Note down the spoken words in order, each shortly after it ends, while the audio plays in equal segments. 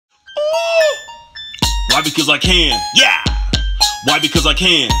Why? Because I can. Yeah. Why? Because I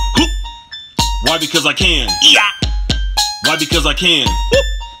can. Whoop. Why? Because I can. Yeah. Why? Because I can. Whoop.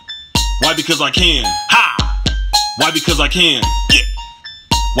 Why? Because I can. Ha. Why? Because I can. Yeah.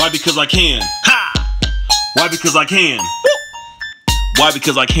 Why? Because I can. Ha. Why? Because I can. Whoop. Why?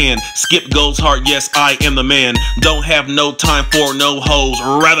 Because I can. Skip goes hard, yes, I am the man. Don't have no time for no hoes.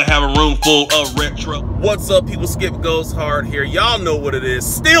 Rather have a room full of retro. What's up, people? Skip goes hard here. Y'all know what it is.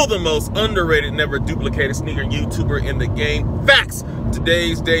 Still the most underrated, never duplicated sneaker YouTuber in the game. Facts.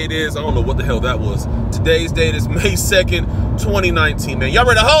 Today's date is, I don't know what the hell that was. Today's date is May 2nd, 2019, man. Y'all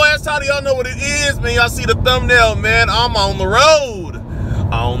ready the whole ass title? Y'all know what it is, man. Y'all see the thumbnail, man. I'm on the road.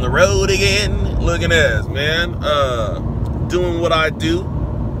 On the road again. Looking ass, man. Doing what I do,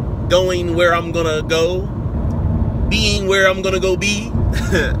 going where I'm gonna go, being where I'm gonna go be.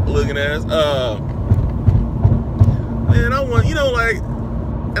 Looking ass. Man, I want, you know, like,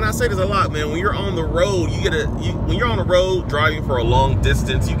 and I say this a lot, man, when you're on the road, when you're on the road driving for a long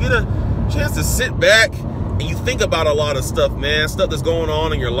distance, you get a chance to sit back and you think about a lot of stuff, man, stuff that's going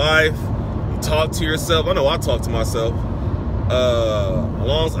on in your life. You talk to yourself. I know I talk to myself.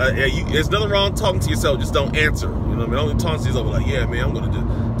 There's nothing wrong talking to yourself, just don't answer. You know what I mean? Only talking to yourself like, yeah, man, I'm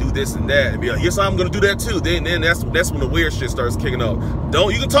gonna do this and that, and be like, yes, I'm gonna do that too. Then that's when the weird shit starts kicking off.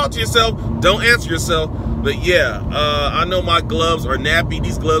 You can talk to yourself, don't answer yourself. But yeah, I know my gloves are nappy.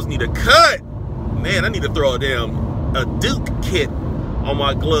 These gloves need a cut. Man, I need to throw a Duke kit on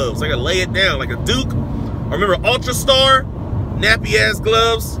my gloves. I gotta lay it down like a Duke. I remember Ultra Star, nappy ass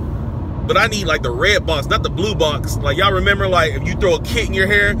gloves. But I need like the red box, not the blue box. Like y'all remember, like if you throw a kit in your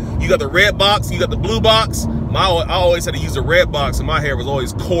hair, you got the red box, you got the blue box. I always had to use the red box, and my hair was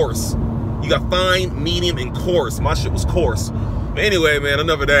always coarse. You got fine, medium, and coarse. My shit was coarse. But anyway, man,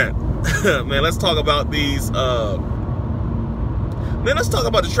 enough of that. Man, let's talk about these. Man, let's talk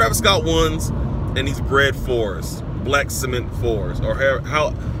about the Travis Scott 1s and these BRED 4s, black cement 4s, or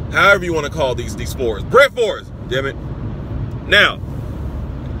however you want to call these 4s, BRED 4s. Damn it. Now,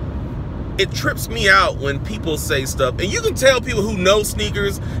 it trips me out when people say stuff, and you can tell people who know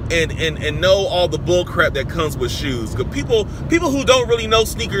sneakers and know all the bull crap that comes with shoes. Because people who don't really know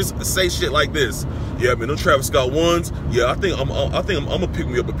sneakers say shit like this. Yeah, man, those Travis Scott 1s. Yeah, I think I'm gonna pick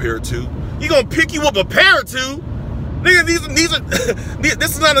me up a pair or two. You gonna pick you up a pair or two? Nigga,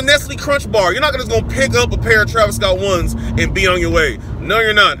 this is not a Nestle Crunch bar. You're not just gonna pick up a pair of Travis Scott 1s and be on your way. No,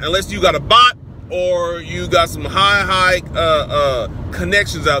 you're not, unless you got a bot or you got some high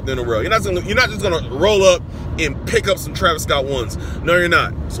connections out there in the world. You're not just gonna roll up and pick up some Travis Scott 1s. No, you're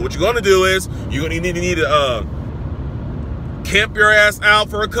not. So what you're gonna do is you're gonna need to camp your ass out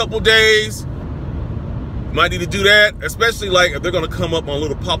for a couple days. You might need to do that, especially like if they're gonna come up on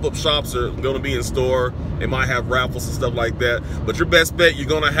little pop-up shops or gonna be in store. They might have raffles and stuff like that. But your best bet, you're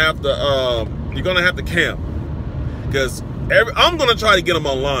gonna have to camp, because I'm gonna try to get them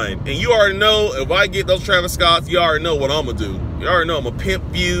online, and you already know if I get those Travis Scotts, you already know what I'm gonna do. You already know I'm gonna pimp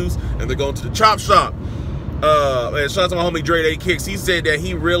views, and they're going to the chop shop. And shout out to my homie Dre A Kicks. He said that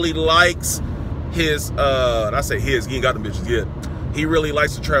he really likes his. I say his. He ain't got them bitches yet. He really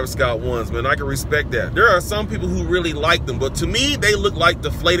likes the Travis Scott 1s, man. I can respect that. There are some people who really like them, but to me, they look like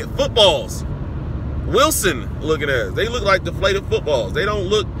deflated footballs. Wilson looking at it. They look like deflated footballs. They don't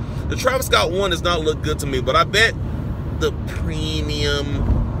look. The Travis Scott 1 does not look good to me, but I bet the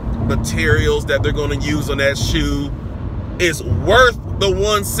premium materials that they're going to use on that shoe is worth the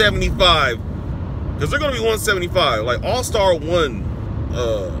 $175, because they're going to be $175, like All-Star 1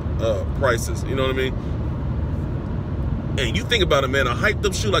 prices. You know what I mean? And you think about it, man, a hyped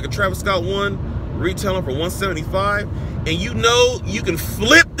up shoe like a Travis Scott 1 retailing for $175, and you know you can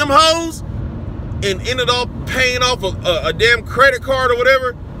flip them hoes and end it up paying off a damn credit card or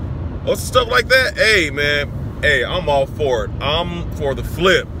whatever, or stuff like that. Hey, man. Hey, I'm all for it. I'm for the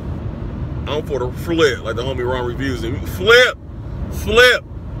flip. I'm for the flip, like the homie Ron reviews it. Flip.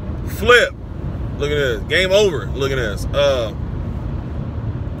 Look at this. Game over. Look at this.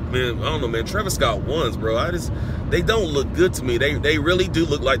 Man, I don't know, man. Travis Scott 1s, bro. They don't look good to me. They really do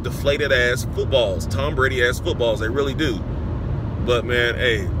look like deflated ass footballs, Tom Brady ass footballs. They really do. But man,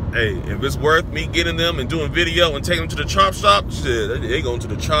 hey, if it's worth me getting them and doing video and taking them to the chop shop, shit, they going to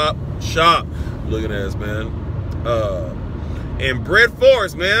the chop shop. Look at this, man. And BRED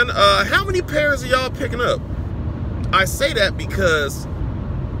 4s, man. How many pairs are y'all picking up? I say that because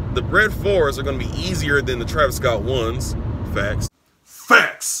the BRED 4s are going to be easier than the Travis Scott 1s. Facts.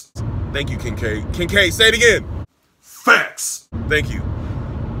 Facts. Thank you, Kincaid. Kincaid, say it again. Facts. Thank you.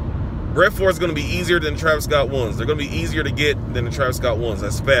 BRED 4 is going to be easier than the Travis Scott 1s. They're going to be easier to get than the Travis Scott 1s.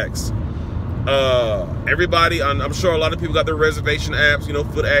 That's facts. Everybody, I'm sure a lot of people got their reservation apps, you know,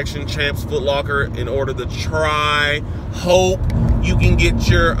 Foot Action, Champs, Foot Locker, in order to try, hope you can get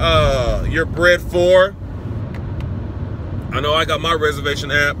your BRED 4. I know I got my reservation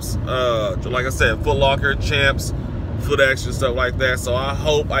apps, like I said, Foot Locker, Champs, Foot Action, stuff like that. So I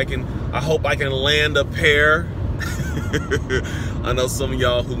hope I can land a pair. I know some of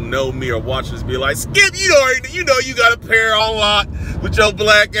y'all who know me or watch this be like, Skip, you know you got a pair on lock with your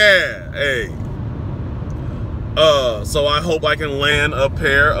black ass. Hey. So I hope I can land a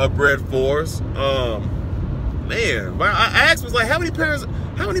pair of BRED 4s. Man, I asked was like, how many pairs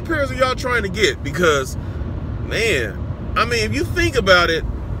are y'all trying to get? Because, man, I mean, if you think about it,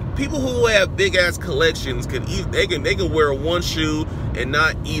 people who have big ass collections can wear one shoe and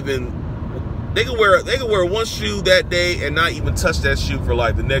not even. They can wear one shoe that day and not even touch that shoe for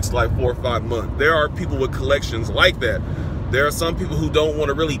like the next like 4 or 5 months. There are people with collections like that. There are some people who don't want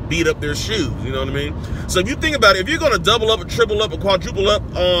to really beat up their shoes. You know what I mean? So if you think about it, if you're gonna double up, or triple up, or quadruple up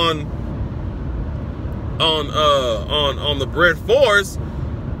on the BRED 4s,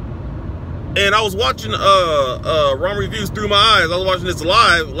 and I was watching Ron Reviews Through My Eyes. I was watching this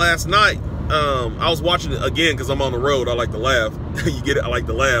live last night. I was watching it again because I'm on the road. I like to laugh. You get it? I like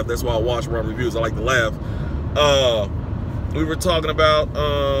to laugh. That's why I watch Ron Reviews. I like to laugh. We were talking about,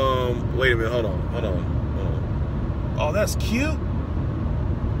 wait a minute, hold on. Oh, that's cute.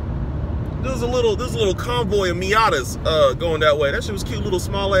 There's a little convoy of Miatas going that way. That shit was cute. Little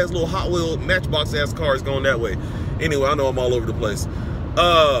small ass, little Hot Wheel Matchbox ass cars going that way. Anyway, I know I'm all over the place.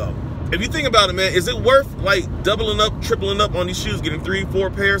 If you think about it, man, is it worth like doubling up, tripling up on these shoes, getting 3, 4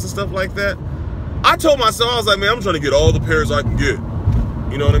 pairs and stuff like that? I told myself, I was like, man, I'm trying to get all the pairs I can get.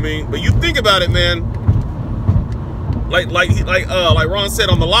 You know what I mean? But you think about it, man. Like Ron said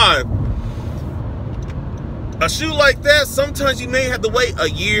on the live, a shoe like that, sometimes you may have to wait a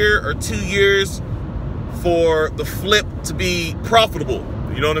year or 2 years for the flip to be profitable.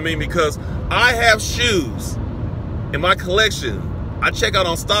 You know what I mean? Because I have shoes in my collection. I check out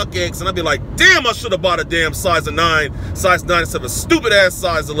on StockX and I'd be like, damn, I should have bought a damn size 9 instead of a stupid ass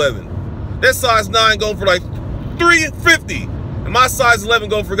size 11. That size 9 going for like $350. And my size 11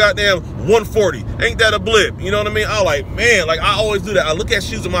 going for goddamn $140. Ain't that a blip? You know what I mean? I like, man, like I always do that. I look at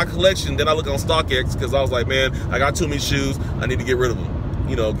shoes in my collection, then I look on StockX because I was like, man, I got too many shoes. I need to get rid of them.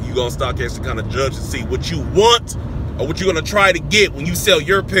 You know, you go on StockX to kind of judge and see what you want or what you're going to try to get when you sell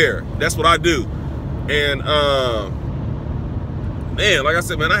your pair. That's what I do. And, man, like I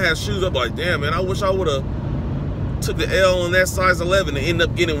said, man, I had shoes up like, damn, man, I wish I would have took the L on that size 11 and end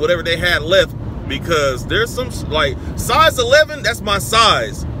up getting whatever they had left, because there's some, like, size 11, that's my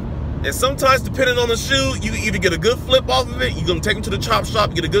size. And sometimes, depending on the shoe, you either get a good flip off of it, you're going to take them to the chop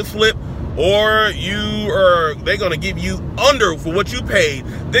shop, get a good flip, or they're going to give you under for what you paid.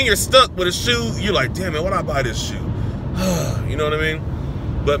 Then you're stuck with a shoe. You're like, damn, man, why'd I buy this shoe? You know what I mean?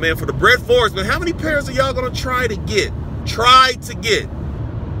 But, man, for the BRED 4s, man, how many pairs are y'all going to try to get?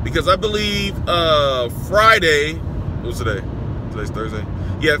 Because I believe Friday, what's today? Today's Thursday.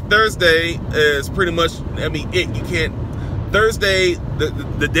 Yeah, Thursday is pretty much, I mean, you can't, Thursday,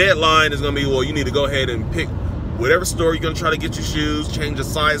 the deadline is gonna be, well, you need to go ahead and pick whatever store you're gonna try to get your shoes, change the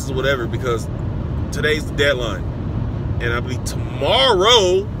sizes, whatever, because today's the deadline. And I believe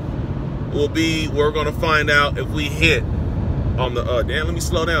tomorrow will be, we're gonna find out if we hit on the, damn, let me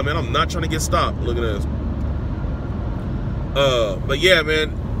slow down, man. I'm not trying to get stopped. Look at this. But yeah,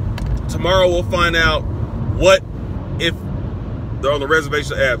 man, tomorrow we'll find out if they're on the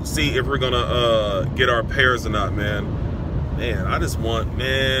reservation app, see if we're gonna get our pairs or not, man. Man, I just want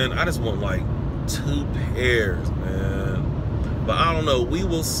like 2 pairs, man. But I don't know, we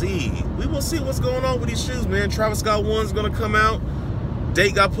will see. We will see what's going on with these shoes, man. Travis Scott 1's gonna come out.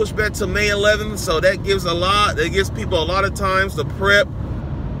 Date got pushed back to May 11th, so that gives people a lot of times to prep.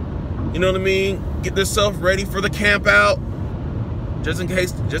 You know what I mean? Get themselves ready for the camp out. Just in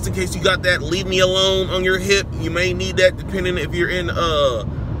case you got that leave me alone on your hip, you may need that depending if you're in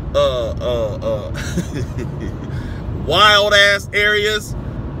wild ass areas.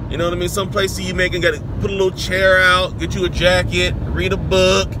 You know what I mean? Some places you may gotta put a little chair out, get you a jacket, read a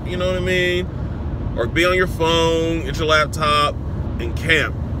book, you know what I mean? Or be on your phone, get your laptop, and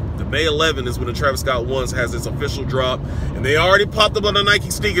camp. The May 11th is when the Travis Scott 1s has its official drop, and they already popped up on the Nike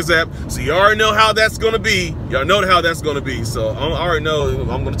Sneakers app, so you already know how that's gonna be. Y'all know how that's gonna be, so I already know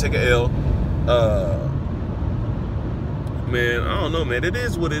I'm gonna take an L. Man, I don't know, man. It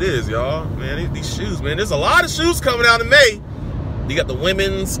is what it is, y'all. Man, these shoes, man. There's a lot of shoes coming out in May. You got the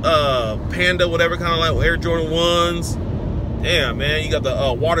women's Panda, whatever, kind of like Air Jordan 1s. Yeah, man. You got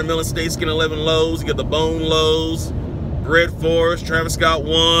the Watermelon Stay Skin 11 lows. You got the Bone lows. BRED 4s, Travis Scott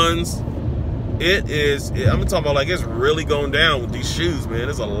 1s. I'm talking about, like, it's really going down with these shoes, man.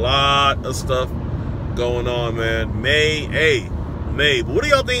 There's a lot of stuff going on, man. May. But what do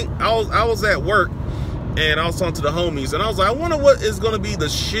y'all think? I was at work, and I was talking to the homies, and I was like, I wonder what is going to be the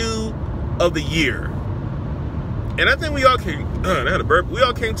shoe of the year. And I think we all came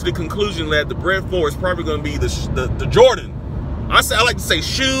to the conclusion that the BRED 4 is probably going to be the Jordan. I like to say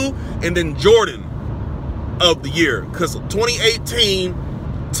shoe and then Jordan of the year, because 2018,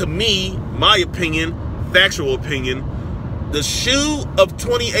 to me, my opinion, factual opinion, the shoe of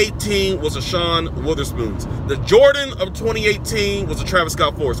 2018 was a Sean Witherspoon's. The Jordan of 2018 was a Travis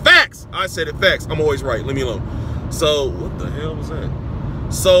Scott Force. Facts! I said it, facts. I'm always right. Leave me alone. So, what the hell was that?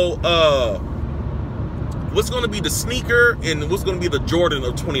 So, what's going to be the sneaker and what's going to be the Jordan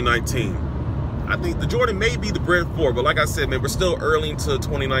of 2019? I think the Jordan may be the BRED 4, but like I said, man, we're still early into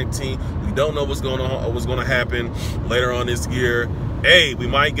 2019. We don't know what's going to happen later on this year. Hey, we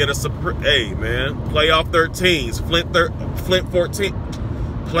might get a hey, man, playoff 13s, Flint 14,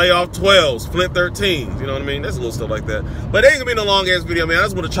 playoff 12s, Flint 13s. You know what I mean? There's a little stuff like that. But it ain't gonna be no long ass video, man. I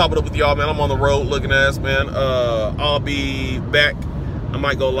just want to chop it up with y'all, man. I'm on the road looking ass, man. I'll be back. I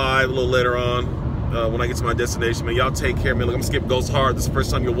might go live a little later on when I get to my destination, man. Y'all take care, man. Look, I'm Skip Goes Hard. This is the first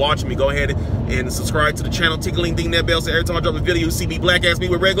time you're watching me. Go ahead and subscribe to the channel. Tickling, ding that bell, so every time I drop a video, you see me black ass me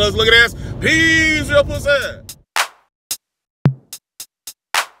with red gloves looking ass. Peace, real pussy.